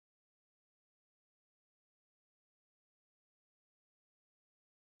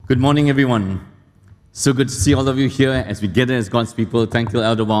Good morning, everyone. So good to see all of you here as we gather as God's people. Thank you,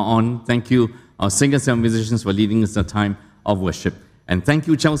 Elder Wa-on. Thank you, our singers and musicians, for leading us in a time of worship. And thank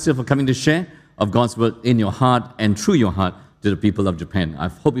you, Chelsea, for coming to share of God's word in your heart and through your heart to the people of Japan. I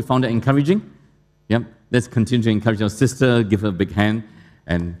hope you found it encouraging. Yep. Let's continue to encourage our sister, give her a big hand,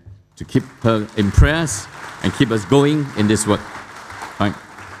 and to keep her in prayers and keep us going in this work. Right.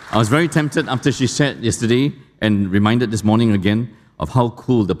 I was very tempted after she shared yesterday and reminded this morning again of how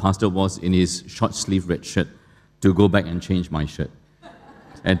cool the pastor was in his short sleeve red shirt to go back and change my shirt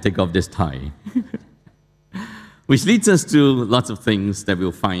and take off this tie. Which leads us to lots of things that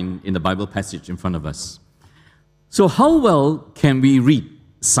we'll find in the Bible passage in front of us. So how well can we read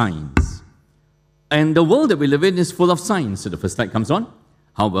signs? And the world that we live in is full of signs. So the first slide comes on.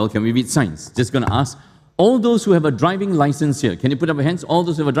 How well can we read signs? Just going to ask all those who have a driving license here. Can you put up your hands? All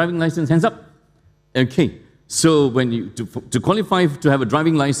those who have a driving license, hands up. Okay. So when you to qualify to have a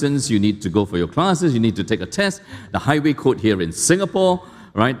driving license, you need to go for your classes, you need to take a test, the highway code here in Singapore,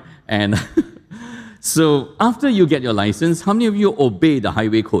 right? And so after you get your license, how many of you obey the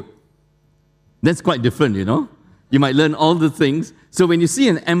highway code? That's quite different, you know? You might learn all the things. So when you see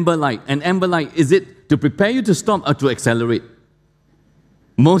an amber light, is it to prepare you to stop or to accelerate?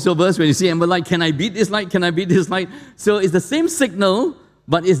 Most of us, when you see amber light, can I beat this light? Can I beat this light? So it's the same signal,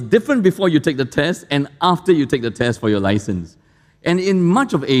 but it's different before you take the test and after you take the test for your license. And in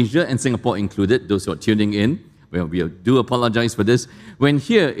much of Asia, and Singapore included, those who are tuning in, well, we do apologize for this. When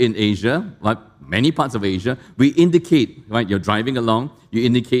here in Asia, like many parts of Asia, we indicate, right, you're driving along, you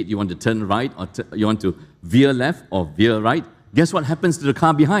indicate you want to turn right or you want to veer left or veer right. Guess what happens to the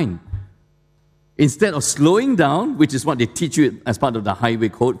car behind? Instead of slowing down, which is what they teach you as part of the highway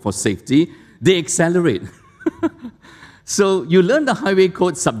code for safety, they accelerate. So you learn the highway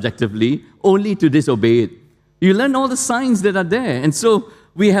code subjectively only to disobey it. You learn all the signs that are there. And so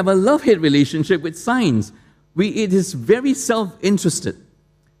we have a love-hate relationship with signs. It is very self-interested.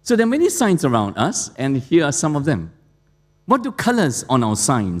 So there are many signs around us, and here are some of them. What do colors on our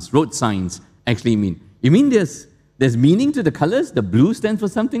signs, road signs, actually mean? You mean there's meaning to the colors? The blue stands for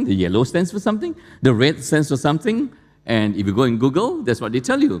something, the yellow stands for something, the red stands for something, and if you go in Google, that's what they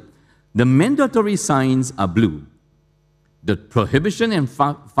tell you. The mandatory signs are blue. The prohibition and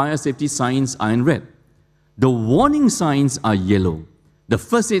fire safety signs are in red. The warning signs are yellow. The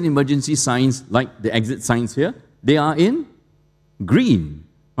first aid emergency signs, like the exit signs here, they are in green,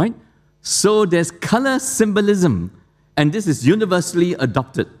 right? So there's color symbolism, and this is universally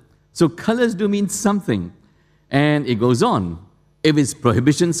adopted. So colors do mean something, and it goes on. If it's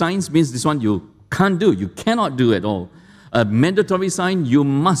prohibition signs, means this one you can't do, you cannot do at all. A mandatory sign, you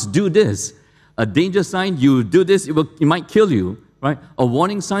must do this. A danger sign, you do this, it might kill you, right? A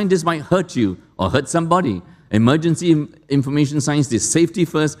warning sign, this might hurt you or hurt somebody. Emergency information signs, this safety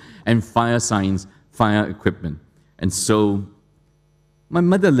first, and fire signs, fire equipment. And so, my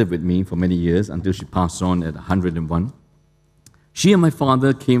mother lived with me for many years until she passed on at 101. She and my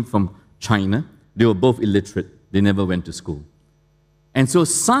father came from China. They were both illiterate. They never went to school. And so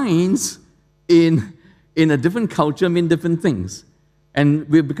signs in a different culture mean different things. And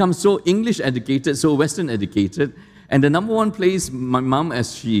we've become so English educated, so Western educated. And the number one place my mom,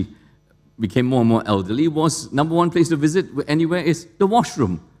 as she became more and more elderly, was number one place to visit anywhere is the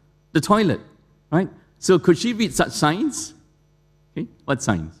washroom, the toilet, right? So could she read such signs? Okay, what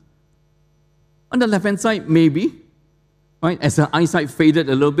signs? On the left-hand side, maybe, right? As her eyesight faded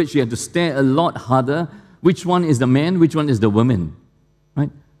a little bit, she had to stare a lot harder. Which one is the man? Which one is the woman?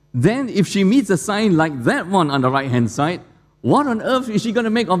 Right? Then if she meets a sign like that one on the right-hand side, what on earth is she going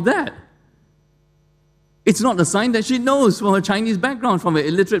to make of that? It's not the sign that she knows from her Chinese background, from her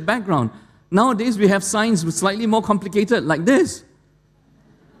illiterate background. Nowadays, we have signs slightly more complicated, like this.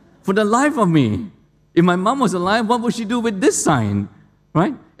 For the life of me, if my mom was alive, what would she do with this sign?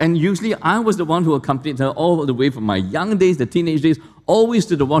 Right? And usually, I was the one who accompanied her all the way from my young days, the teenage days, always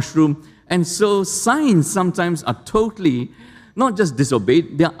to the washroom. And so signs sometimes are totally not just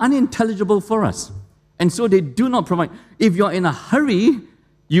disobeyed, they are unintelligible for us. And so they do not provide. If you're in a hurry,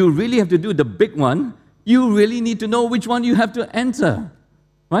 you really have to do the big one. You really need to know which one you have to enter,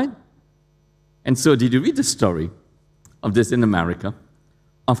 right? And so did you read the story of this in America,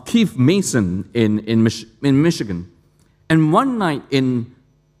 of Keith Mason in Michigan? And one night in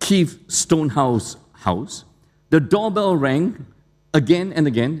Keith Stonehouse house, the doorbell rang again and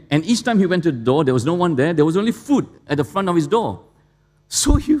again, and each time he went to the door, there was no one there. There was only food at the front of his door.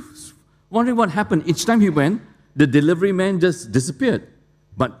 So he was wondering what happened. Each time he went, the delivery man just disappeared.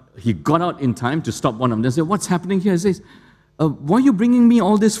 But he got out in time to stop one of them and said, "What's happening here?" He says, "Why are you bringing me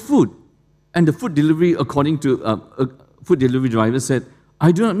all this food?" And the food delivery, according to food delivery driver, said,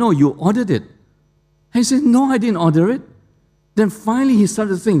 I do not know, you ordered it. And he said, no, I didn't order it. Then finally he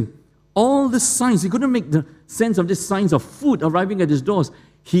started to think, all the signs, he couldn't make the sense of these signs of food arriving at his doors.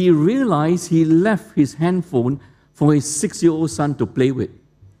 He realized he left his handphone for his 6-year-old son to play with.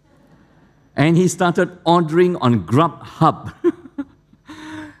 And he started ordering on Grubhub.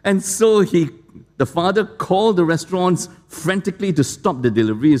 And so the father called the restaurants frantically to stop the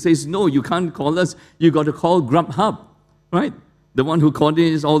delivery. He says, no, you can't call us. You got to call Grubhub, right? The one who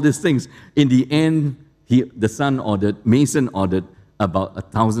coordinates all these things. In the end, Mason ordered about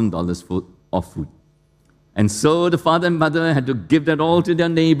 $1,000 of food. And so the father and mother had to give that all to their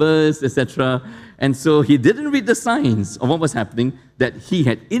neighbors, etc. And so he didn't read the signs of what was happening, that he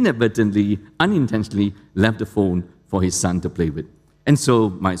had inadvertently, unintentionally left the phone for his son to play with. And so,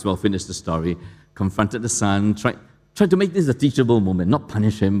 might as well finish the story, confronted the son, tried to make this a teachable moment, not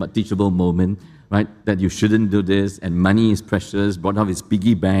punish him, but teachable moment, right? That you shouldn't do this, and money is precious, brought out his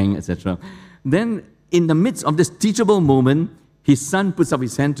piggy bank, etc. Then, in the midst of this teachable moment, his son puts up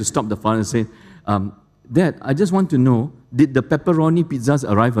his hand to stop the father and says, Dad, I just want to know, did the pepperoni pizzas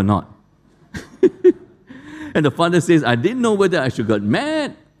arrive or not? And the father says, I didn't know whether I should get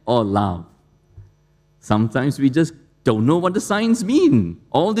mad or laugh. Sometimes we just don't know what the signs mean.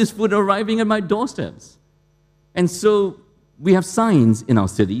 All this food arriving at my doorsteps. And so we have signs in our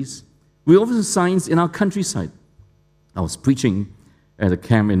cities. We also have signs in our countryside. I was preaching at a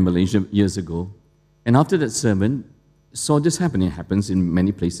camp in Malaysia years ago, and after that sermon, saw this happen. It happens in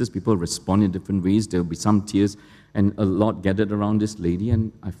many places. People respond in different ways. There will be some tears, and a lot gathered around this lady,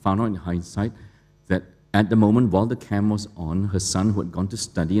 and I found out in hindsight that at the moment while the camp was on, her son, who had gone to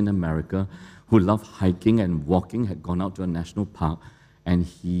study in America, who loved hiking and walking, had gone out to a national park, and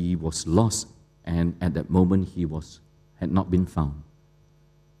he was lost, and at that moment he had not been found.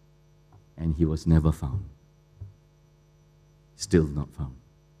 And he was never found. Still not found.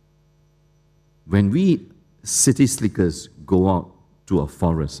 When we city slickers go out to a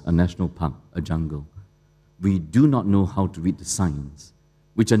forest, a national park, a jungle, we do not know how to read the signs,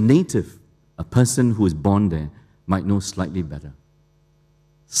 which a native, a person who is born there, might know slightly better.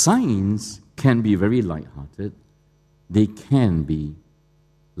 Signs can be very light-hearted. They can be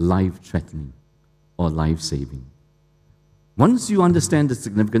life-threatening or life-saving. Once you understand the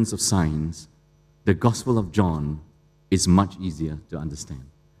significance of signs, the Gospel of John is much easier to understand,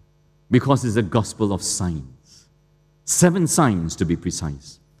 because it's a gospel of signs. 7 signs to be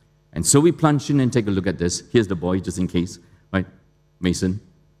precise. And so we plunge in and take a look at this. Here's the boy, just in case, right? Mason,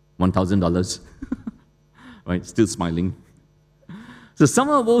 $1,000, right? Still smiling. So some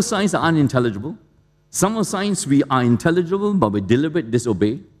of those signs are unintelligible. Some of the signs we are intelligible, but we deliberately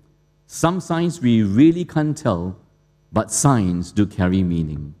disobey. Some signs we really can't tell, but signs do carry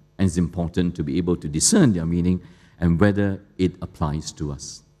meaning. And it's important to be able to discern their meaning and whether it applies to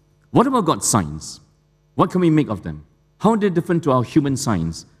us. What about God's signs? What can we make of them? How are they different to our human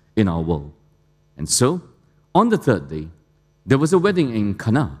signs in our world? And so, on the 3rd day, there was a wedding in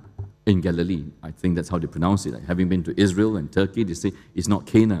Cana in Galilee. I think that's how they pronounce it. Having been to Israel and Turkey, they say it's not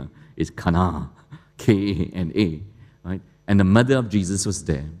Cana, it's Cana, K-A-N-A, right? And the mother of Jesus was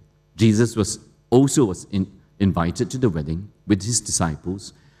there. Jesus was invited to the wedding with his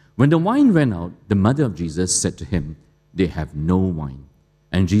disciples. When the wine ran out, the mother of Jesus said to him, "They have no wine."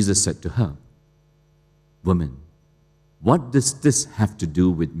 And Jesus said to her, "Woman, what does this have to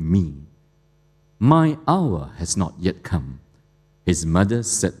do with me? My hour has not yet come." His mother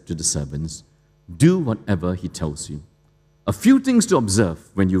said to the servants, "Do whatever he tells you." A few things to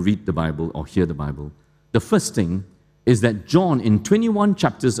observe when you read the Bible or hear the Bible. The first thing is that John, in 21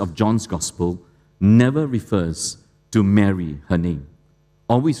 chapters of John's Gospel, never refers to Mary, her name.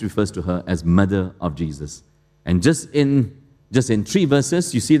 Always refers to her as mother of Jesus. And just in 3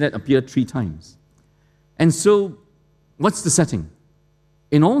 verses, you see that appear 3 times. And so, what's the setting?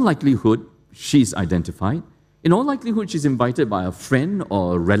 In all likelihood, she's identified. In all likelihood, she's invited by a friend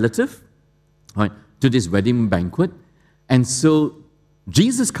or a relative, right, to this wedding banquet. And so,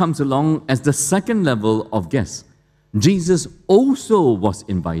 Jesus comes along as the second level of guest. Jesus also was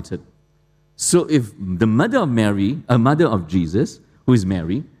invited. So if the mother of Mary, a mother of Jesus, who is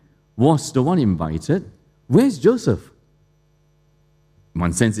Mary, was the one invited, where's Joseph? In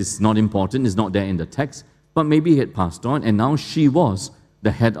one sense, it's not important, it's not there in the text, but maybe he had passed on, and now she was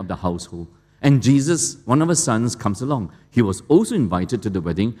the head of the household. And Jesus, one of her sons, comes along. He was also invited to the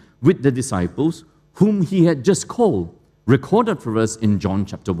wedding with the disciples, whom he had just called, recorded for us in John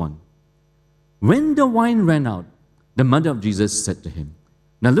chapter 1. When the wine ran out, the mother of Jesus said to him,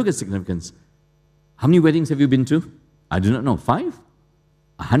 now look at significance. How many weddings have you been to? I do not know. 5?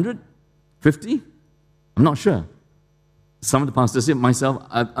 100? 50? I'm not sure. some of the pastors here, myself,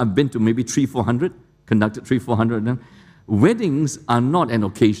 I've been to maybe 300-400, conducted 300-400 of them. Weddings are not an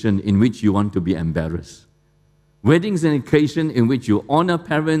occasion in which you want to be embarrassed. Weddings are an occasion in which you honor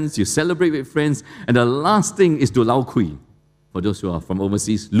parents, you celebrate with friends, and the last thing is to lao kui. For those who are from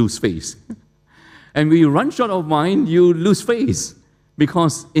overseas, lose face. And when you run short of wine, you lose face.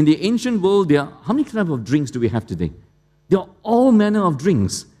 Because in the ancient world, how many types of drinks do we have today? There are all manner of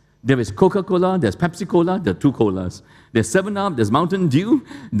drinks. There is Coca-Cola, there's Pepsi-Cola, there are 2 colas. There's 7-Up, there's Mountain Dew,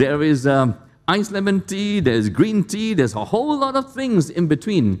 there is iced lemon tea, there's green tea, there's a whole lot of things in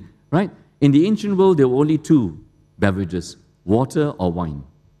between, right? In the ancient world, there were only 2 beverages, water or wine.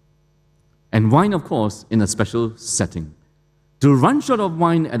 And wine, of course, in a special setting. To run short of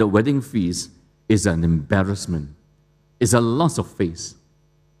wine at a wedding feast is an embarrassment. It's a loss of face.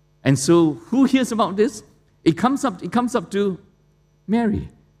 And so, who hears about this? It comes up to Mary.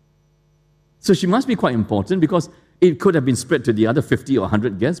 So she must be quite important because it could have been spread to the other 50 or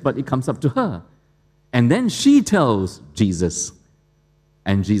 100 guests, but it comes up to her. And then she tells Jesus.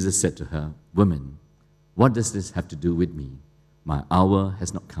 And Jesus said to her, "Woman, what does this have to do with me? My hour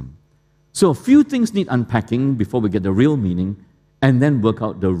has not come." So a few things need unpacking before we get the real meaning and then work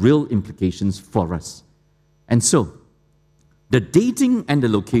out the real implications for us. And so, the dating and the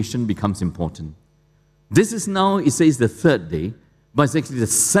location becomes important. This is now, it says, the 3rd day, but it's actually the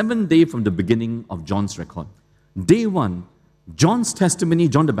 7th day from the beginning of John's record. Day 1, John's testimony,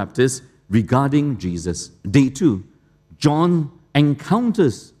 John the Baptist, regarding Jesus. Day 2, John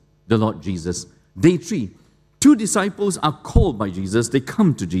encounters the Lord Jesus. Day 3, 2 disciples are called by Jesus. They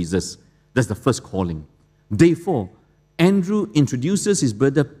come to Jesus. That's the first calling. Day 4, Andrew introduces his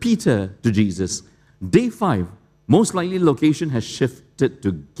brother Peter to Jesus. Day 5, most likely location has shifted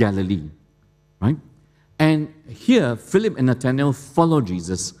to Galilee, right? And here, Philip and Nathanael follow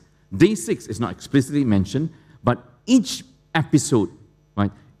Jesus. Day 6 is not explicitly mentioned, but each episode,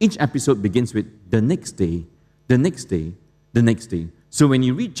 right? Each episode begins with the next day, the next day, the next day. So when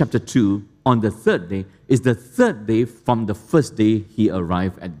you read chapter 2, on the 3rd day, is the 3rd day from the first day he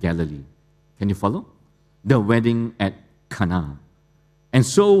arrived at Galilee. Can you follow? The wedding at Cana. And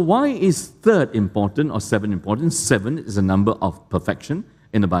so why is 3rd important or 7 important? 7 is a number of perfection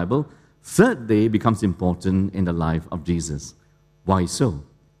in the Bible. 3rd day becomes important in the life of Jesus. Why so?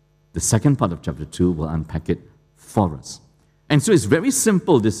 The second part of chapter 2 will unpack it for us. And so it's very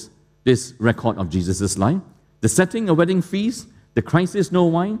simple, this record of Jesus' life. The setting, a wedding feast. The crisis, no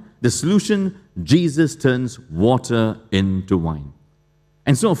wine. The solution, Jesus turns water into wine.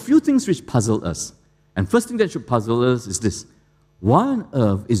 And so a few things which puzzle us. And first thing that should puzzle us is this. Why on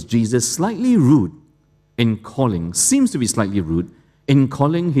earth is Jesus slightly rude in calling, seems to be slightly rude, in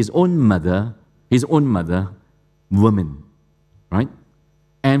calling his own mother, woman, right?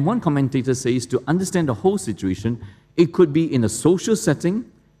 And one commentator says to understand the whole situation, it could be in a social setting,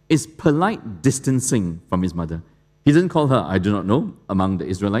 it's polite distancing from his mother. He doesn't call her, I do not know, among the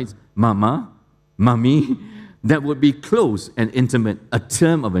Israelites, mama, mummy. That would be close and intimate, a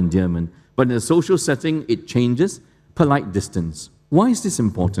term of endearment. But in a social setting, it changes. Polite distance. Why is this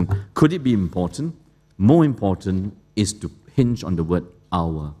important? Could it be important? More important is to hinge on the word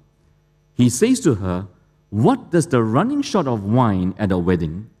hour. He says to her, what does the running short of wine at a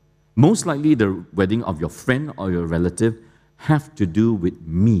wedding, most likely the wedding of your friend or your relative, have to do with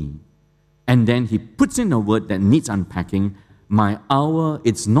me? And then he puts in a word that needs unpacking. My hour,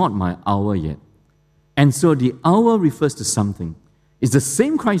 it's not my hour yet. And so the hour refers to something. It's the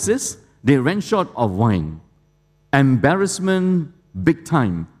same crisis. They ran short of wine. Embarrassment, big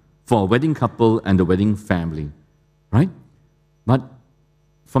time for a wedding couple and the wedding family, right? But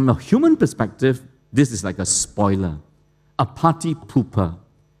from a human perspective, this is like a spoiler, a party pooper.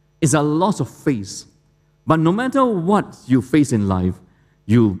 It's a loss of face. But no matter what you face in life,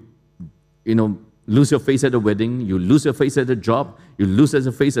 you lose your face at a wedding, you lose your face at a job, you lose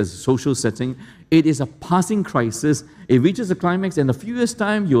your face as a social setting. It is a passing crisis. It reaches a climax, and in a few years'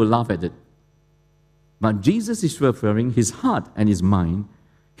 time, you will laugh at it. But Jesus is referring his heart and his mind.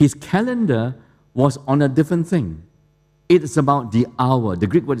 His calendar was on a different thing. It is about the hour. The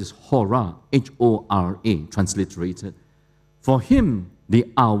Greek word is hora, H-O-R-A, transliterated. For him,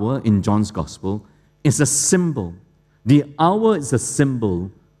 the hour in John's Gospel is a symbol. The hour is a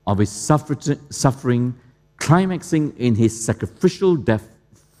symbol of his suffering, climaxing in his sacrificial death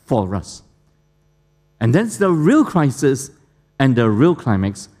for us. And that's the real crisis and the real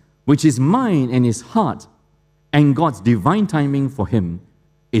climax, which his mind and his heart and God's divine timing for him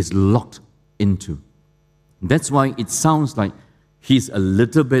is locked into. That's why it sounds like he's a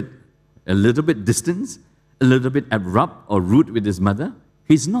little bit distant, a little bit abrupt or rude with his mother.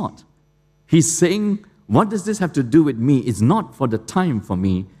 He's not. He's saying what does this have to do with me? It's not for the time for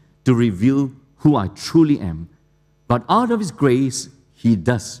me to reveal who I truly am. But out of His grace, He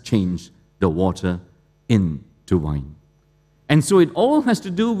does change the water into wine. And so it all has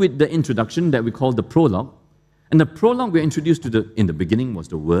to do with the introduction that we call the prologue. And the prologue we're introduced to in the beginning was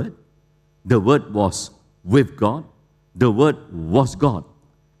the Word. The Word was with God. The Word was God.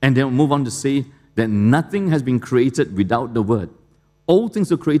 And then we'll move on to say that nothing has been created without the Word. All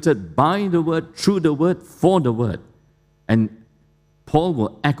things were created by the Word, through the Word, for the Word. And Paul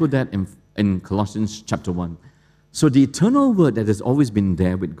will echo that in Colossians chapter 1. So the eternal Word that has always been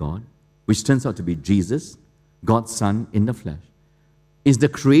there with God, which turns out to be Jesus, God's Son in the flesh, is the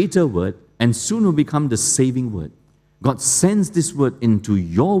creator Word and soon will become the saving Word. God sends this Word into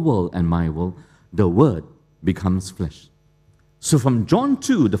your world and my world. The Word becomes flesh. So from John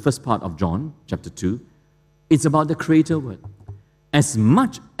 2, the first part of John chapter 2, it's about the creator Word. As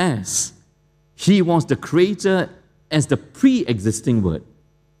much as He was the creator as the pre-existing Word,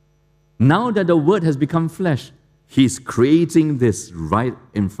 now that the Word has become flesh, He's creating this right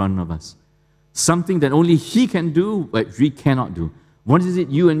in front of us. Something that only He can do, but we cannot do. What is it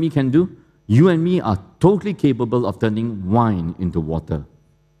you and me can do? You and me are totally capable of turning wine into water.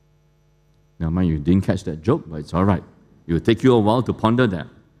 Now, mind you didn't catch that joke, but it's all right. It will take you a while to ponder that.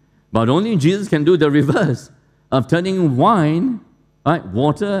 But only Jesus can do the reverse of turning wine, right,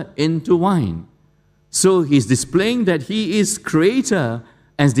 water into wine. So He's displaying that He is creator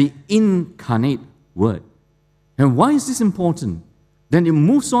as the incarnate Word. And why is this important? Then it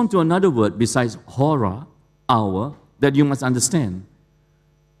moves on to another word besides hora, hour, that you must understand.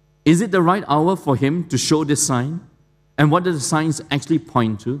 Is it the right hour for Him to show this sign? And what do the signs actually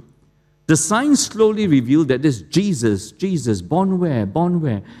point to? The signs slowly reveal that this Jesus, born where?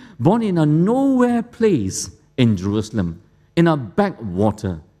 Born in a nowhere place in Jerusalem, in a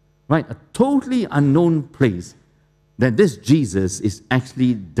backwater, right? A totally unknown place. That this Jesus is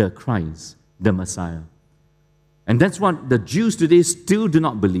actually the Christ, the Messiah. And that's what the Jews today still do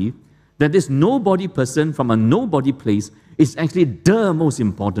not believe, that this nobody person from a nobody place is actually the most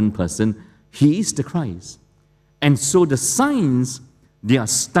important person. He is the Christ. And so the signs, they are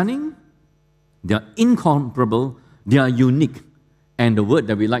stunning, they are incomparable, they are unique. And the word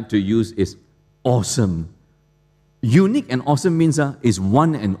that we like to use is awesome. Unique and awesome means is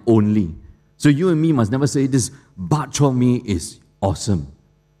one and only. So you and me must never say this bak chor mee is awesome.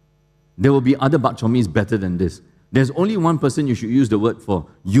 There will be other bak chor mees better than this. There's only one person you should use the word for.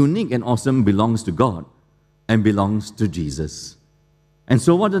 Unique and awesome belongs to God and belongs to Jesus. And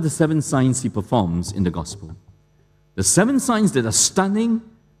so what are the 7 signs He performs in the gospel? The 7 signs that are stunning,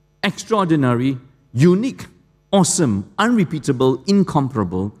 extraordinary, unique, awesome, unrepeatable,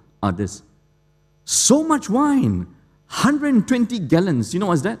 incomparable are this. So much wine, 120 gallons. You know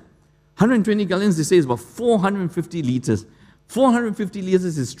what's that? 120 gallons, they say, is about 450 liters. 450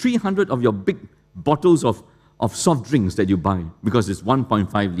 liters is 300 of your big bottles of soft drinks that you buy, because it's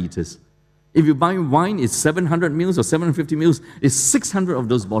 1.5 liters. If you buy wine, it's 700 mils or 750 mils, it's 600 of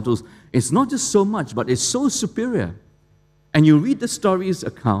those bottles. It's not just so much, but it's so superior. And you read the story's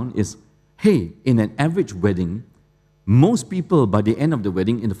account is, hey, in an average wedding, most people by the end of the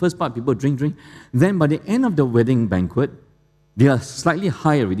wedding, in the first part people drink, then by the end of the wedding banquet, they are slightly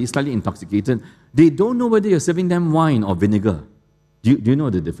high already, slightly intoxicated. They don't know whether you're serving them wine or vinegar. Do you know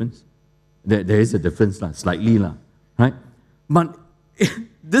the difference? There is a difference, slightly, right? But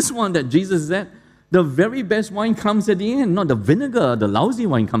this one that Jesus said, the very best wine comes at the end, not the vinegar, the lousy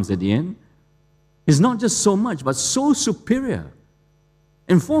wine comes at the end. It's not just so much, but so superior.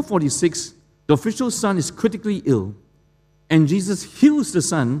 In 446, the official son is critically ill, and Jesus heals the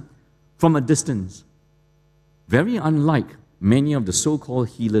son from a distance. Very unlike many of the so-called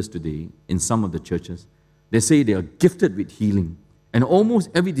healers today in some of the churches. They say they are gifted with healing. And almost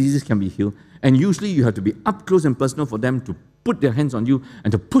every disease can be healed. And usually you have to be up close and personal for them to put their hands on you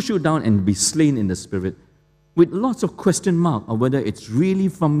and to push you down and be slain in the spirit. With lots of question mark on whether it's really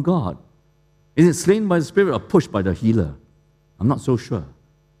from God. Is it slain by the spirit or pushed by the healer? I'm not so sure.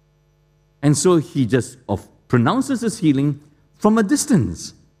 And so he just pronounces his healing from a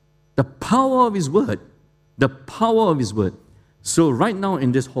distance. The power of His word. The power of His word. So right now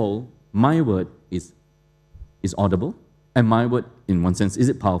in this hall, my word is audible. And my word, in one sense, is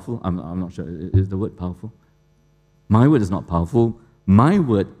it powerful? I'm not sure. Is the word powerful? My word is not powerful. My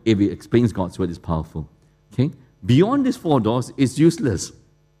word, if it explains God's word, is powerful. Okay? Beyond these 4 doors, it's useless.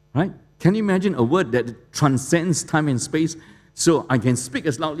 Right? Can you imagine a word that transcends time and space? So I can speak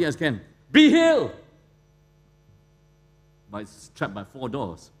as loudly as I can. Be healed! But it's trapped by 4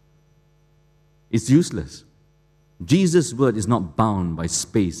 doors. It's useless. Jesus' word is not bound by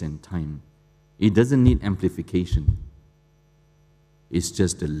space and time. It doesn't need amplification. It's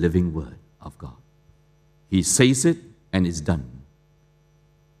just the living word of God. He says it and it's done.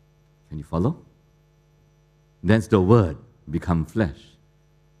 Can you follow? That's the word become flesh.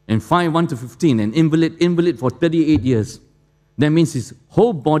 In 5:1-15, an invalid for 38 years. That means his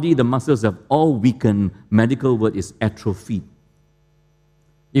whole body, the muscles have all weakened. Medical word is atrophied.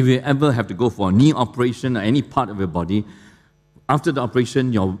 If you ever have to go for a knee operation or any part of your body, after the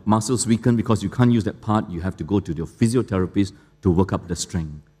operation, your muscles weaken because you can't use that part. You have to go to your physiotherapist to work up the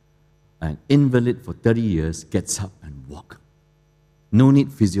strength. An invalid for 30 years gets up and walks. No need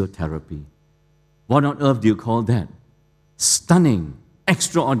physiotherapy. What on earth do you call that? Stunning,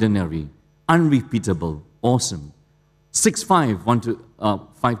 extraordinary, unrepeatable, awesome. 6'5",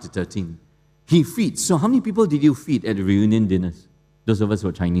 5-13. He feeds. So how many people did you feed at the reunion dinners? Those of us who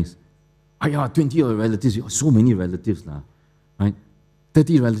are Chinese. 20 of relatives. So many relatives. Right?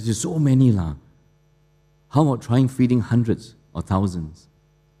 30 relatives, so many. How about trying feeding hundreds or thousands?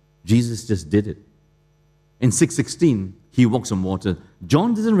 Jesus just did it. In 6:16, he walks on water.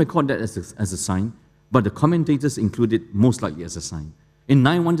 John doesn't record that as a sign, but the commentators include it most likely as a sign. In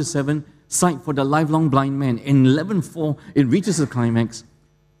 9:1-7, sight for the lifelong blind man. In 11:4, it reaches the climax.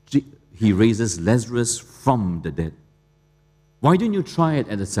 He raises Lazarus from the dead. Why don't you try it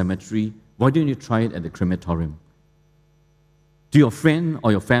at the cemetery? Why don't you try it at the crematorium? To your friend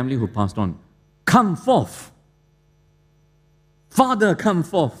or your family who passed on, come forth. Father, come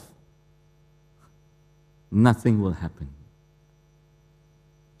forth. Nothing will happen.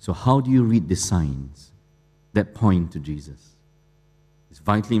 So how do you read the signs that point to Jesus? It's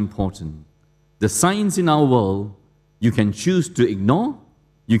vitally important. The signs in our world, you can choose to ignore,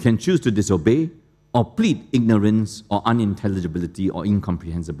 you can choose to disobey, or plead ignorance or unintelligibility or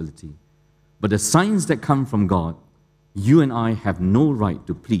incomprehensibility. But the signs that come from God, you and I have no right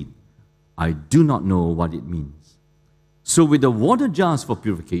to plead. I do not know what it means. So with the water jars for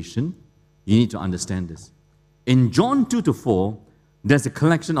purification, you need to understand this. In John 2-4, there's a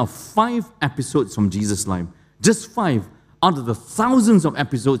collection of 5 episodes from Jesus' life. Just 5 out of the thousands of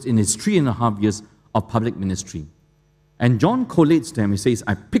episodes in his 3.5 years of public ministry. And John collates them. He says,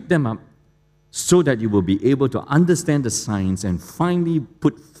 I picked them up so that you will be able to understand the signs and finally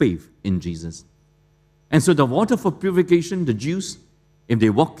put faith in Jesus. And so the water for purification, the Jews, if they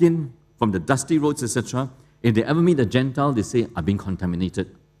walk in from the dusty roads, etc., if they ever meet a Gentile, they say, I've been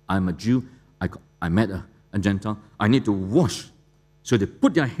contaminated. I'm a Jew. I met a Gentile. I need to wash. So they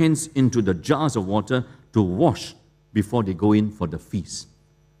put their hands into the jars of water to wash before they go in for the feast.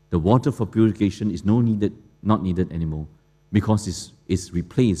 The water for purification is not needed anymore because it's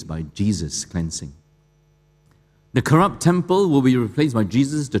replaced by Jesus' cleansing. The corrupt temple will be replaced by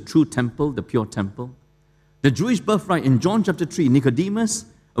Jesus, the true temple, the pure temple. The Jewish birthright in John chapter 3, Nicodemus,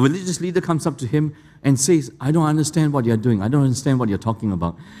 a religious leader, comes up to him and says, I don't understand what you're doing. I don't understand what you're talking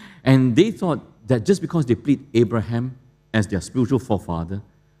about. And they thought that just because they plead Abraham as their spiritual forefather,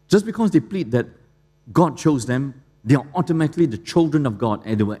 just because they plead that God chose them, they are automatically the children of God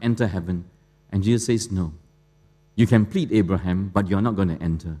and they will enter heaven. And Jesus says, no. You can plead Abraham, but you're not going to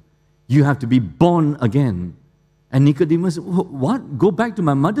enter. You have to be born again. And Nicodemus, what? Go back to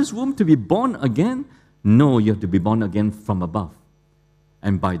my mother's womb to be born again? No, you have to be born again from above.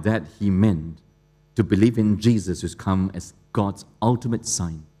 And by that, he meant to believe in Jesus, who's come as God's ultimate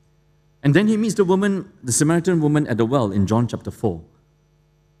sign. And then he meets the woman, the Samaritan woman at the well in John chapter 4.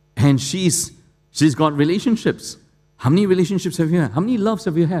 And she's got relationships. How many relationships have you had? How many loves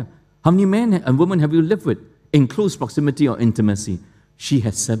have you had? How many men and women have you lived with in close proximity or intimacy? She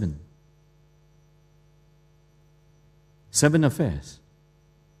has 7. 7 affairs.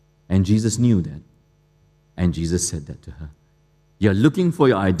 And Jesus knew that. And Jesus said that to her. You're looking for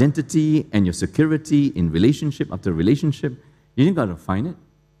your identity and your security in relationship after relationship. You ain't got to find it.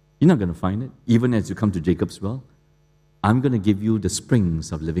 You're not going to find it. Even as you come to Jacob's well, I'm going to give you the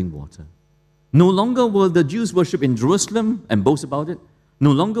springs of living water. No longer will the Jews worship in Jerusalem and boast about it.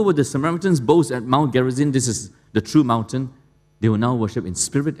 No longer will the Samaritans boast at Mount Gerizim. This is the true mountain. They will now worship in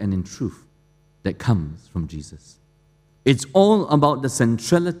spirit and in truth that comes from Jesus. It's all about the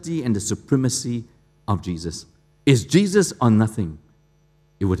centrality and the supremacy of Jesus. Is Jesus or nothing?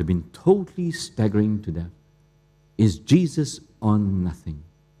 It would have been totally staggering to them. Is Jesus or nothing?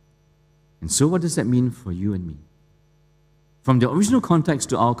 And so what does that mean for you and me? From the original context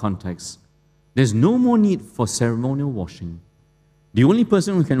to our context, there's no more need for ceremonial washing. The only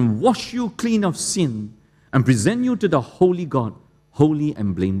person who can wash you clean of sin and present you to the holy God, holy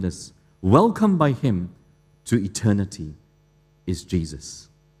and blameless, welcomed by him to eternity, is Jesus.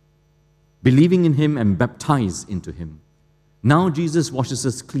 Believing in him and baptized into him. Now Jesus washes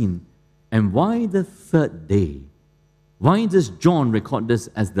us clean. And why the third day? Why does John record this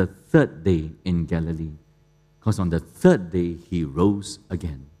as the third day in Galilee? Because on the third day, he rose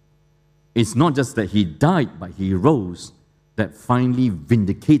again. It's not just that he died, but he rose that finally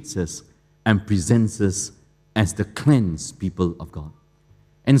vindicates us and presents us as the cleansed people of God.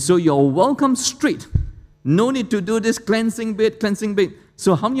 And so you're welcome straight. No need to do this cleansing bit.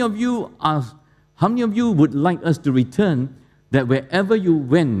 So how many of you would like us to return that wherever you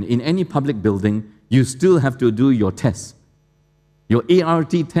went in any public building, you still have to do your test? Your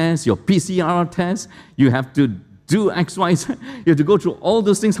ART test, your PCR test, you have to do X, Y, Z. You have to go through all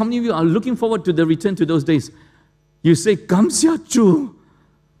those things. How many of you are looking forward to the return to those days? You say, Kam Sia Chu.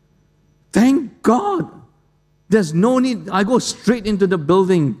 Thank God. There's no need. I go straight into the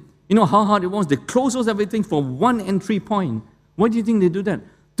building. You know how hard it was? They close everything for one entry point. Why do you think they do that?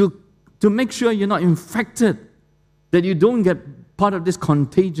 To make sure you're not infected, that you don't get part of this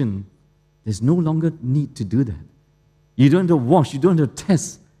contagion. There's no longer need to do that. You don't have to wash, you don't have to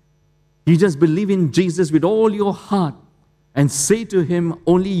test. You just believe in Jesus with all your heart and say to Him,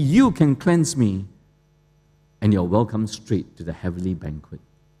 only you can cleanse me. And you're welcome straight to the heavenly banquet.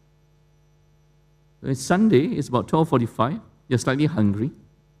 It's Sunday, it's about 12:45. You're slightly hungry.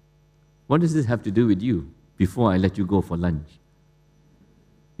 What does this have to do with you before I let you go for lunch?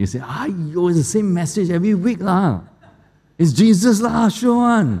 You say, it's the same message every week lah. It's Jesus lah, sure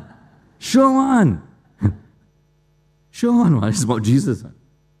one. Sure one. Sure one, it's about Jesus.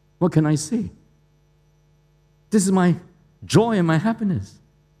 What can I say? This is my joy and my happiness.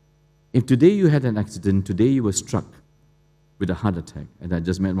 If today you had an accident, today you were struck with a heart attack, and I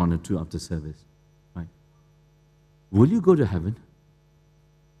just met one or two after service, right? Will you go to heaven?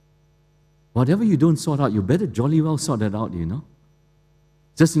 Whatever you don't sort out, you better jolly well sort that out, you know?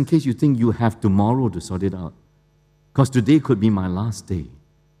 Just in case you think you have tomorrow to sort it out. Because today could be my last day.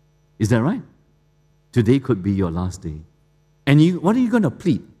 Is that right? Today could be your last day. And what are you going to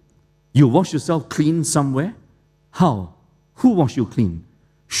plead? You wash yourself clean somewhere? How? Who wash you clean?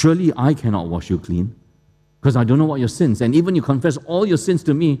 Surely I cannot wash you clean, because I don't know what your sins. And even you confess all your sins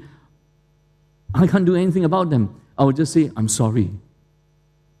to me, I can't do anything about them. I will just say, I'm sorry.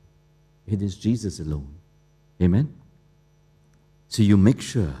 It is Jesus alone. Amen? So you make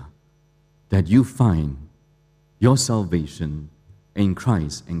sure that you find your salvation in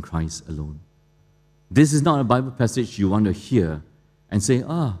Christ and Christ alone. This is not a Bible passage you want to hear and say,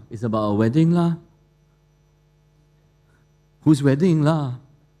 it's about a wedding lah. Whose wedding lah?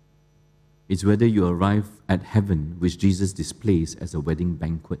 It's whether you arrive at heaven, which Jesus displays as a wedding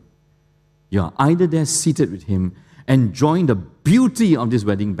banquet. You're either there seated with Him, enjoying the beauty of this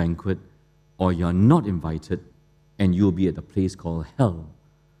wedding banquet, or you're not invited, and you'll be at a place called hell,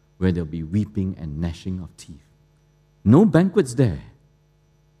 where there'll be weeping and gnashing of teeth. No banquets there.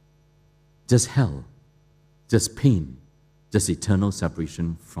 Just hell, just pain, just eternal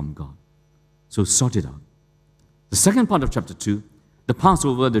separation from God. So sort it out. The second part of chapter 2, the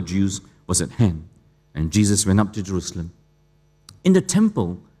Passover of the Jews was at hand, and Jesus went up to Jerusalem. In the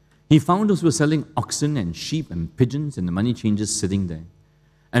temple, He found those who were selling oxen and sheep and pigeons and the money changers sitting there.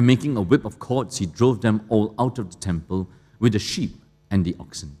 And making a whip of cords, He drove them all out of the temple with the sheep and the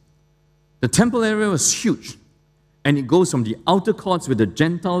oxen. The temple area was huge, and it goes from the outer courts where the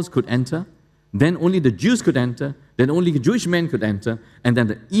Gentiles could enter, then only the Jews could enter, then only the Jewish men could enter, and then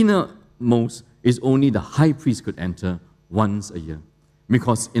the innermost is only the high priest could enter once a year.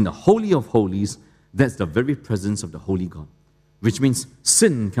 Because in the Holy of Holies, that's the very presence of the Holy God. Which means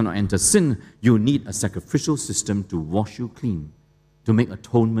sin cannot enter. Sin, you need a sacrificial system to wash you clean, to make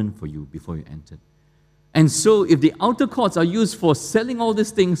atonement for you before you enter. And so if the outer courts are used for selling all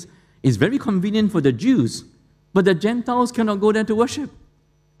these things, it's very convenient for the Jews, but the Gentiles cannot go there to worship.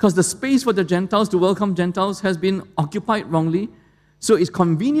 Because the space for the Gentiles to welcome Gentiles has been occupied wrongly. So it's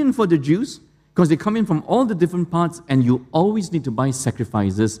convenient for the Jews, because they come in from all the different parts, and you always need to buy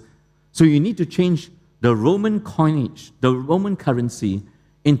sacrifices. So you need to change the Roman coinage, the Roman currency,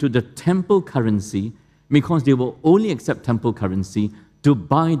 into the temple currency, because they will only accept temple currency to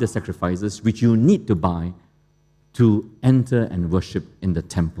buy the sacrifices which you need to buy to enter and worship in the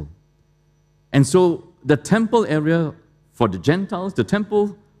temple. And so the temple area for the Gentiles, the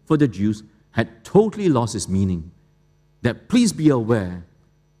temple for the Jews, had totally lost its meaning. That please be aware,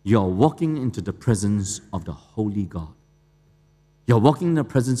 you're walking into the presence of the Holy God. You're walking in the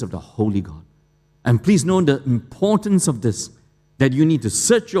presence of the Holy God. And please know the importance of this, that you need to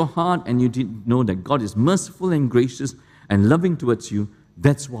search your heart and you need to know that God is merciful and gracious and loving towards you.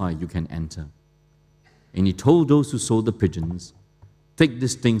 That's why you can enter. And He told those who sold the pigeons, take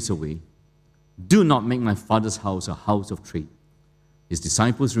these things away. Do not make my Father's house a house of trade. his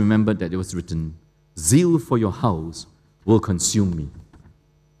disciples remembered that it was written, "Zeal for your house will consume me."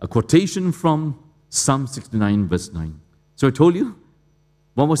 A quotation from Psalm 69, verse 9. So I told you,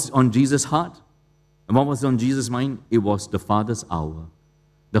 what was on Jesus' heart? And what was on Jesus' mind? It was the Father's hour.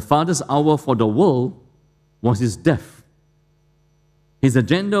 The Father's hour for the world was his death. His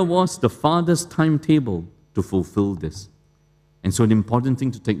agenda was the Father's timetable to fulfill this. And so the important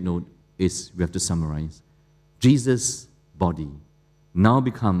thing to take note is, we have to summarize, Jesus' body now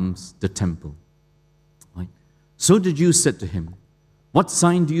becomes the temple. Right? So the Jews said to him, "What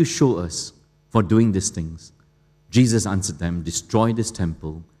sign do you show us for doing these things?" Jesus answered them, "Destroy this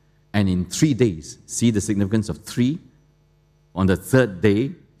temple, and in 3 days," see the significance of 3, on the 3rd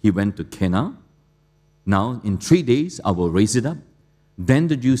day, he went to Cana. "Now, in 3 days, I will raise it up." Then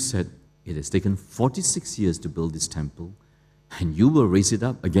the Jews said, "It has taken 46 years to build this temple, and you will raise it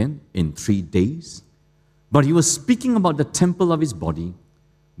up again in 3 days?" But he was speaking about the temple of his body.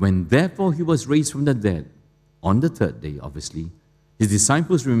 When therefore he was raised from the dead, on the 3rd day, obviously, his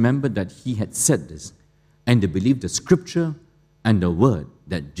disciples remembered that he had said this, and they believed the scripture and the word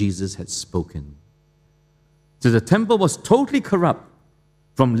that Jesus had spoken. So the temple was totally corrupt,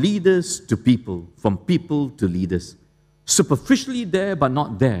 from leaders to people, from people to leaders. Superficially there, but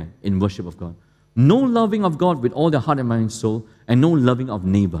not there in worship of God. No loving of God with all their heart and mind and soul, and no loving of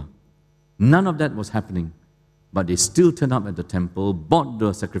neighbor. None of that was happening. But they still turned up at the temple, bought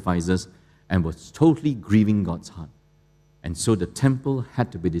the sacrifices, and was totally grieving God's heart. And so the temple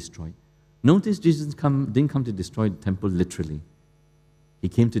had to be destroyed. Notice Jesus didn't come to destroy the temple literally. He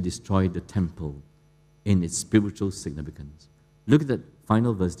came to destroy the temple in its spiritual significance. Look at that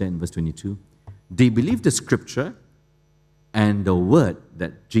final verse there in verse 22. They believed the scripture and the word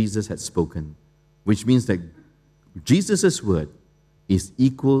that Jesus had spoken, which means that Jesus' word is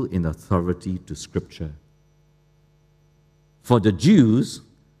equal in authority to scripture. For the Jews,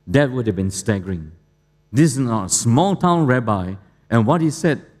 that would have been staggering. This is not a small town rabbi, and what he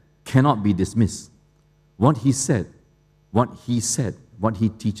said cannot be dismissed. What he said, what he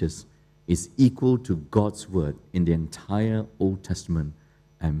teaches is equal to God's word in the entire Old Testament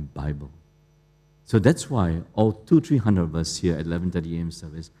and Bible. So that's why all 200-300 of us here at 11:30 a.m.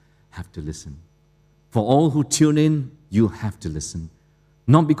 service have to listen. For all who tune in, you have to listen.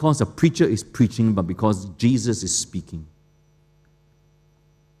 Not because a preacher is preaching, but because Jesus is speaking.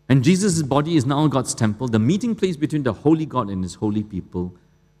 And Jesus' body is now God's temple. The meeting place between the holy God and his holy people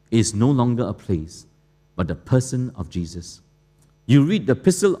is no longer a place, but the person of Jesus. You read the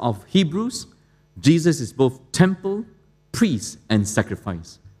epistle of Hebrews, Jesus is both temple, priest, and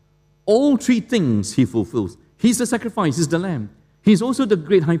sacrifice. All 3 things he fulfills. He's the sacrifice, he's the lamb. He's also the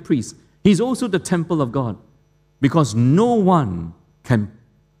great high priest. He's also the temple of God. Because no one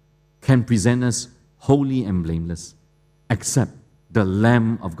can present us holy and blameless except the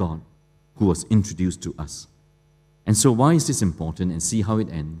Lamb of God who was introduced to us. And so why is this important? And see how it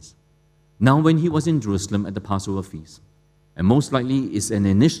ends. Now when he was in Jerusalem at the Passover feast, and most likely it's an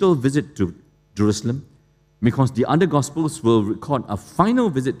initial visit to Jerusalem, because the other Gospels will record a final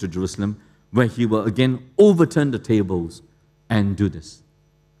visit to Jerusalem where he will again overturn the tables and do this.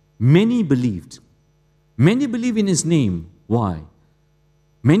 Many believed. Many believe in his name. Why?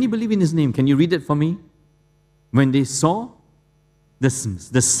 Many believe in his name. Can you read it for me? When they saw the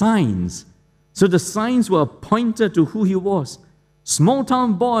signs. So the signs were a pointer to who he was. Small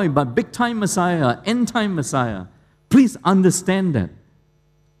town boy, but big time Messiah, end time Messiah. Please understand that.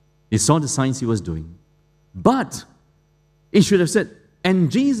 They saw the signs he was doing. But it should have said,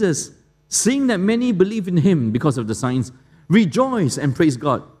 and Jesus, seeing that many believe in him because of the signs, rejoice and praise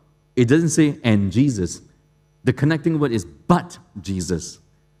God. It doesn't say, and Jesus. The connecting word is, but Jesus.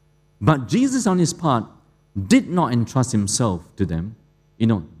 But Jesus on his part did not entrust himself to them.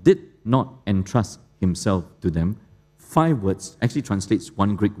 Did not entrust himself to them. 5 words actually translates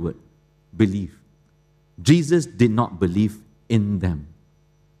one Greek word, believe. Jesus did not believe in them.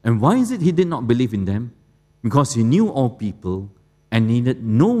 And why is it he did not believe in them? Because he knew all people and needed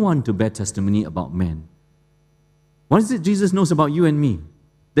no one to bear testimony about men. What is it Jesus knows about you and me?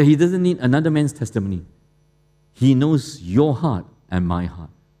 That he doesn't need another man's testimony. He knows your heart and my heart.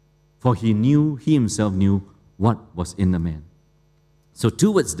 For he himself knew what was in the man. So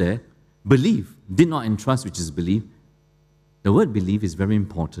 2 words there, believe, did not entrust, which is believe. The word believe is very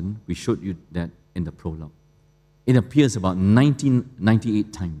important. We showed you that in the prologue. It appears about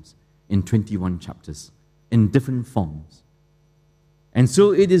 98 times in 21 chapters, in different forms. And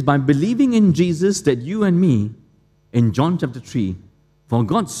so it is by believing in Jesus that you and me, in John chapter 3, for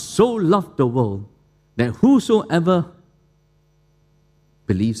God so loved the world that whosoever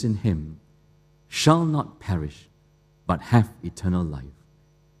believes in him shall not perish, but have eternal life.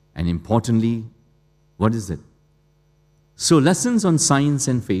 And importantly, what is it? So lessons on science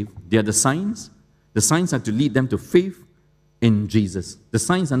and faith, they are the signs. The signs are to lead them to faith in Jesus. The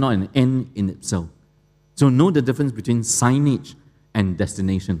signs are not an end in itself. So know the difference between signage and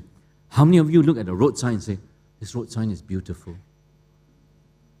destination. How many of you look at a road sign and say, this road sign is beautiful?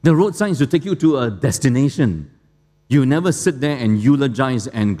 The road sign is to take you to a destination. You never sit there and eulogize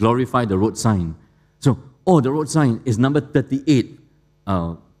and glorify the road sign. So, the road sign is number 38.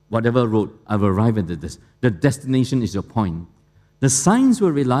 Whatever road, I've arrived at this. The destination is your point. The signs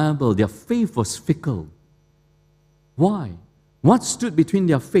were reliable. Their faith was fickle. Why? What stood between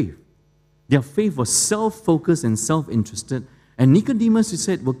their faith? Their faith was self-focused and self-interested. And Nicodemus, he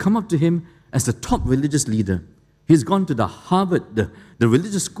said, will come up to him as the top religious leader. He's gone to the Harvard, the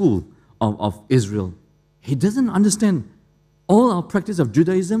religious school of Israel. He doesn't understand all our practice of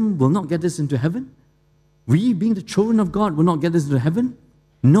Judaism will not get us into heaven. We, being the children of God, will not get us into heaven.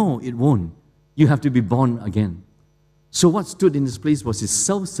 No, it won't. You have to be born again. So what stood in his place was his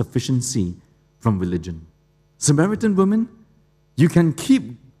self-sufficiency from religion. Samaritan woman, you can keep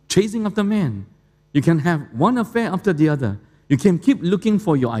chasing after man. You can have one affair after the other. You can keep looking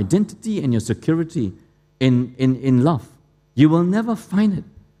for your identity and your security in love. You will never find it.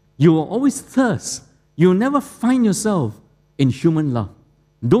 You will always thirst. You will never find yourself in human love.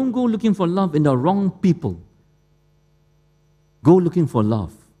 Don't go looking for love in the wrong people. Go looking for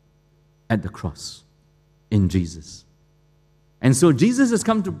love at the cross in Jesus. And so Jesus has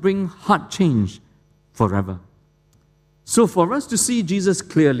come to bring heart change forever. So for us to see Jesus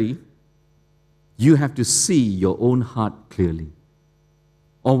clearly, you have to see your own heart clearly.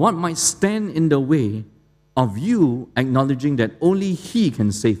 Or what might stand in the way of you acknowledging that only He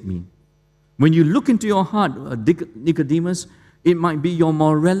can save me. When you look into your heart, Nicodemus, it might be your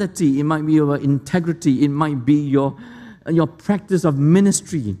morality, it might be your integrity, it might be your practice of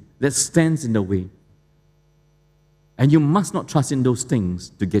ministry that stands in the way. And you must not trust in those things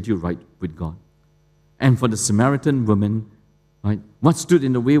to get you right with God. And for the Samaritan woman, right, what stood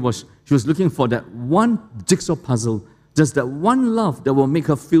in the way was she was looking for that one jigsaw puzzle, just that one love that will make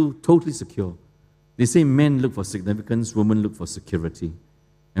her feel totally secure. They say men look for significance, women look for security.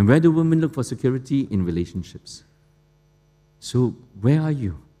 And where do women look for security? In relationships. So where are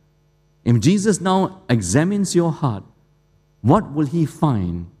you? If Jesus now examines your heart, what will He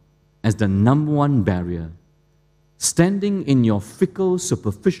find as the number one barrier standing in your fickle,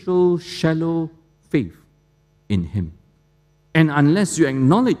 superficial, shallow faith in Him? And unless you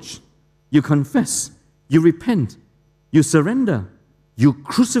acknowledge, you confess, you repent, you surrender, you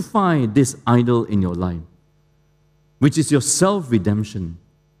crucify this idol in your life, which is your self-redemption,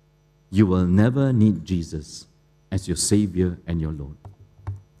 you will never need Jesus as your Savior and your Lord.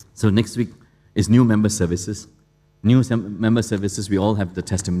 So next week is new member services. New member services, we all have the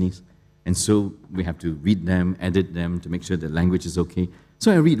testimonies. And so we have to read them, edit them to make sure the language is okay.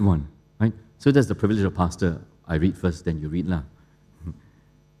 So I read one, right? So that's the privilege of pastor. I read first, then you read lah.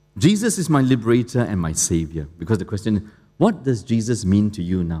 Jesus is my liberator and my Savior. Because the question is, what does Jesus mean to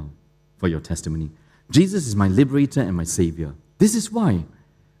you now for your testimony? Jesus is my liberator and my Savior. This is why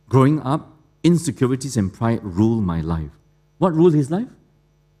growing up, insecurities and pride rule my life. What ruled his life?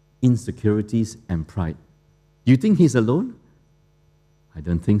 Insecurities and pride. Do you think he's alone? I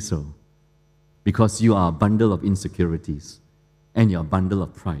don't think so. Because you are a bundle of insecurities and you're a bundle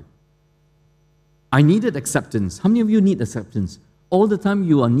of pride. I needed acceptance. How many of you need acceptance? All the time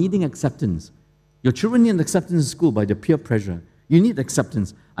you are needing acceptance. Your children need acceptance in school by the peer pressure. You need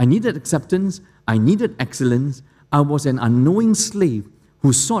acceptance. I needed acceptance. I needed excellence. I was an unknowing slave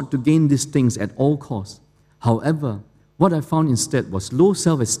who sought to gain these things at all costs. However, what I found instead was low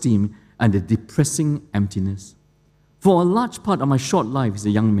self-esteem and a depressing emptiness. For a large part of my short life as a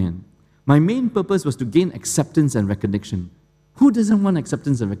young man, my main purpose was to gain acceptance and recognition. Who doesn't want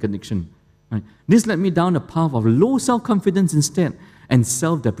acceptance and recognition? Right? This led me down a path of low self-confidence instead and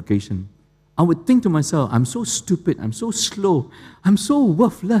self-deprecation. I would think to myself, I'm so stupid, I'm so slow, I'm so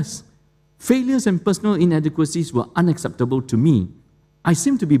worthless. Failures and personal inadequacies were unacceptable to me. I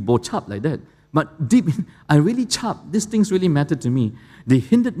seem to be bo-chap like that. But deep in, I really chap. These things really mattered to me. They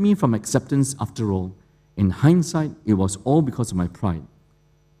hindered me from acceptance after all. In hindsight, it was all because of my pride.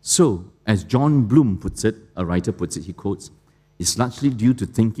 So, as John Bloom puts it, a writer puts it, he quotes, it's largely due to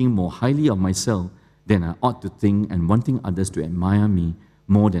thinking more highly of myself than I ought to think and wanting others to admire me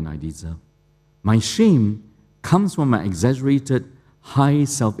more than I deserve. My shame comes from my exaggerated, high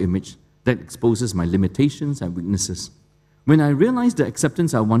self-image that exposes my limitations and weaknesses. When I realized the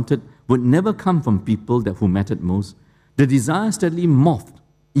acceptance I wanted would never come from people who mattered most, the desire steadily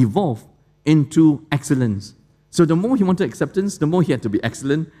evolved into excellence. So the more he wanted acceptance, the more he had to be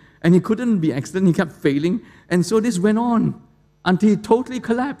excellent. And he couldn't be excellent, he kept failing. And so this went on until he totally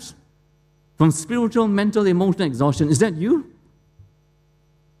collapsed. From spiritual, mental, emotional exhaustion. Is that you?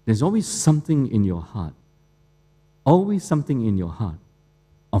 There's always something in your heart. Always something in your heart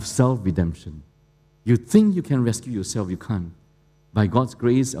of self-redemption. You think you can rescue yourself, you can't. By God's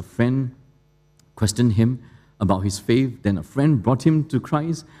grace, a friend questioned him about his faith. Then a friend brought him to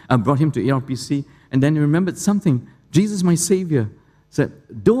Christ, brought him to ARPC, and then he remembered something. Jesus, my Savior, said,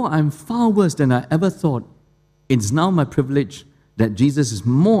 though I'm far worse than I ever thought, it's now my privilege that Jesus is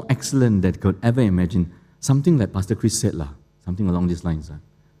more excellent than I could ever imagine. Something like Pastor Chris said, something along these lines.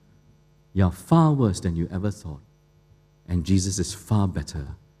 You're far worse than you ever thought, and Jesus is far better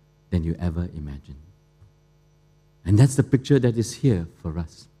than you ever imagined. And that's the picture that is here for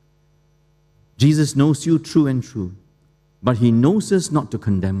us. Jesus knows you true and true, but he knows us not to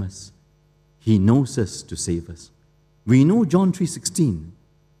condemn us. He knows us to save us. We know John 3:16,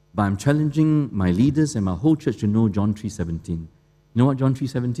 but I'm challenging my leaders and my whole church to know John 3:17. You know what John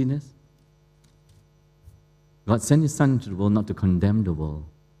 3:17 is? God sent his Son into the world not to condemn the world,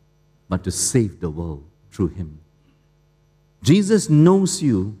 but to save the world through him. Jesus knows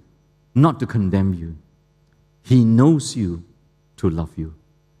you not to condemn you. He knows you to love you.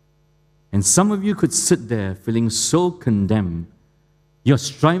 And some of you could sit there feeling so condemned. You're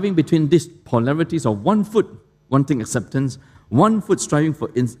striving between these polarities of one foot wanting acceptance, one foot striving for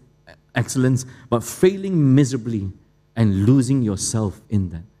excellence, but failing miserably and losing yourself in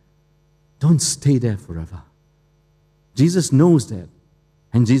that. Don't stay there forever. Jesus knows that,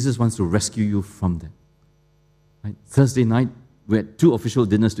 and Jesus wants to rescue you from that. Right? Thursday night, we had 2 official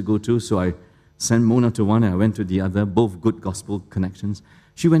dinners to go to, so I sent Mona to one and I went to the other, both good gospel connections.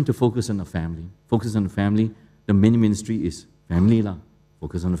 She went to focus on the family. Focus on the family. The main ministry is family lah.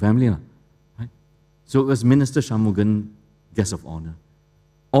 Focus on the family lah. Right? So it was Minister Shamugan, guest of honor.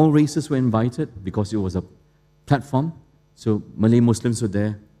 All races were invited because it was a platform. So Malay Muslims were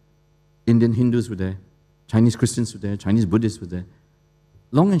there, Indian Hindus were there, Chinese Christians were there, Chinese Buddhists were there.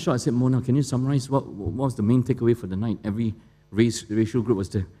 Long and short, I said, Mona, can you summarize what was the main takeaway for the night? Every racial group was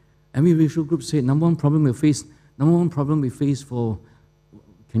there. Every racial group said, number one problem we face for,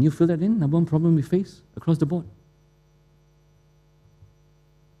 can you fill that in? Number one problem we face across the board.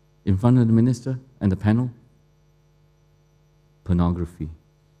 In front of the minister and the panel, pornography.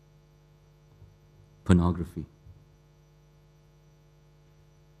 Pornography.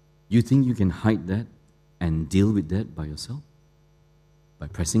 You think you can hide that and deal with that by yourself? By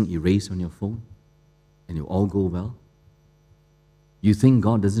pressing erase on your phone and it'll all go well? You think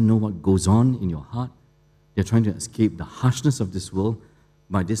God doesn't know what goes on in your heart? You're trying to escape the harshness of this world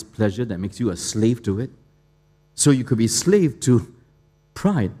by this pleasure that makes you a slave to it. So you could be slave to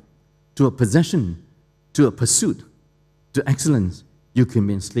pride, to a possession, to a pursuit, to excellence. You can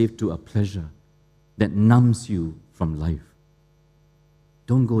be enslaved to a pleasure that numbs you from life.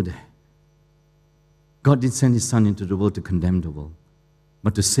 Don't go there. God did send his Son into the world to condemn the world,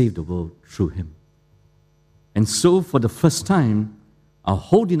 but to save the world through him. And so for the first time, our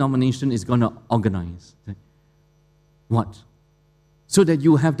whole denomination is going to organize. What? So that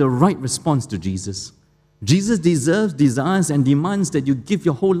you have the right response to Jesus. Jesus deserves, desires, and demands that you give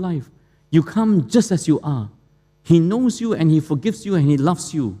your whole life. You come just as you are. He knows you and he forgives you and he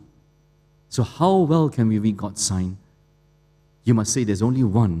loves you. So how well can we read God's sign? You must say there's only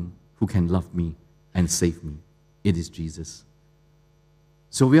one who can love me and save me. It is Jesus.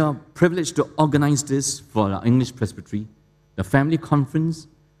 So we are privileged to organize this for our English Presbytery, the family conference.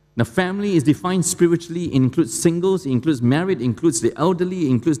 The family is defined spiritually. It includes singles, it includes married, it includes the elderly, it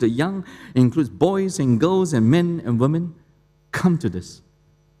includes the young, it includes boys and girls and men and women. Come to this.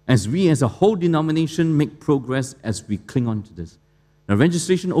 As we as a whole denomination make progress as we cling on to this. Now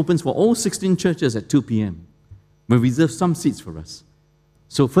registration opens for all 16 churches at 2 p.m. We reserve some seats for us.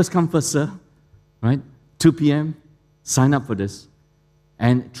 So first come, first serve, right? 2 p.m., sign up for this.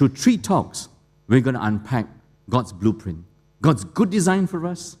 And through 3 talks, we're going to unpack God's blueprint, God's good design for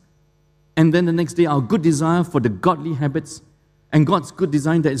us, and then the next day, our good desire for the godly habits, and God's good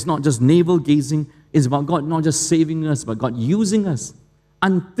design that is not just navel-gazing, it's about God not just saving us, but God using us.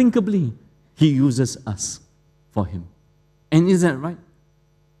 Unthinkably, he uses us for him. And is that right?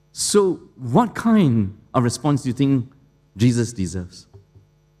 So what kind of response do you think Jesus deserves?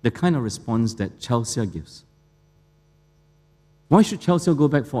 The kind of response that Chelsea gives. Why should Chelsea go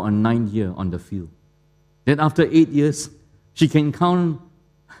back for a 9th year on the field? Then after 8 years, she can count,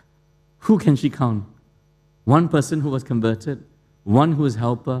 who can she count? One person who was converted, one who is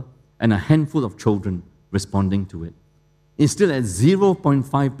helper, and a handful of children responding to it. It's still at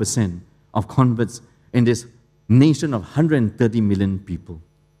 0.5% of converts in this nation of 130 million people.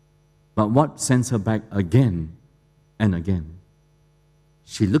 But what sends her back again and again?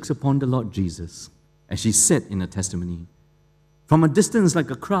 She looks upon the Lord Jesus, as she said in her testimony, from a distance like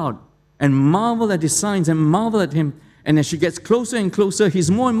a crowd, and marvel at his signs and marvel at him. And as she gets closer and closer, he's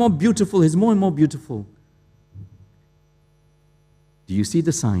more and more beautiful, he's more and more beautiful. Do you see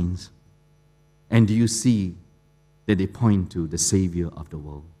the signs? And do you see that they point to the Savior of the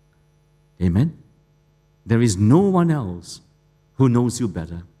world? Amen? There is no one else who knows you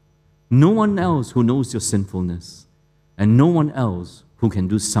better. No one else who knows your sinfulness. And no one else who can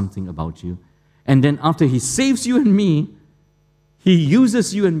do something about you. And then after he saves you and me, he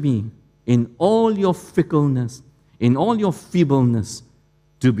uses you and me in all your fickleness, in all your feebleness,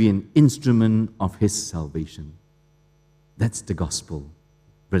 to be an instrument of his salvation. That's the gospel,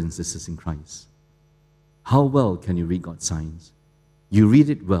 brothers and sisters in Christ. How well can you read God's signs? You read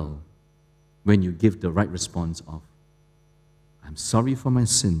it well when you give the right response of, I'm sorry for my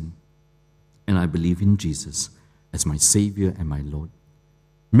sin, and I believe in Jesus as my Savior and my Lord.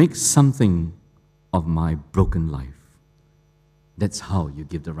 Make something of my broken life. That's how you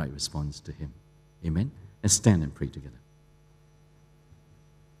give the right response to him. Amen? Let's stand and pray together.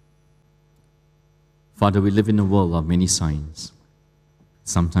 Father, we live in a world of many signs.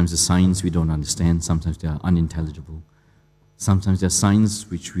 Sometimes the signs we don't understand, sometimes they are unintelligible. Sometimes there are signs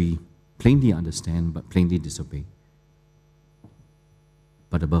which we plainly understand but plainly disobey.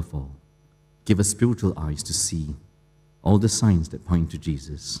 But above all, give us spiritual eyes to see all the signs that point to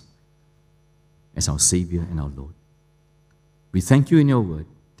Jesus as our Savior and our Lord. We thank you in your word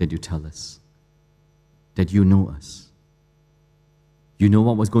that you tell us that you know us. You know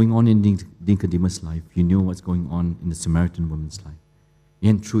what was going on in Nicodemus' life. You knew what's going on in the Samaritan woman's life.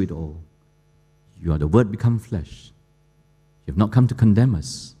 And through it all, you are the Word become flesh. You have not come to condemn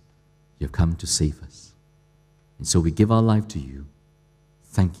us. You have come to save us. And so we give our life to you,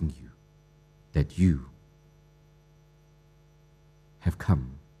 thanking you that you have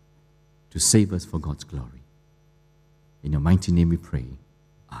come to save us for God's glory. In your mighty name we pray.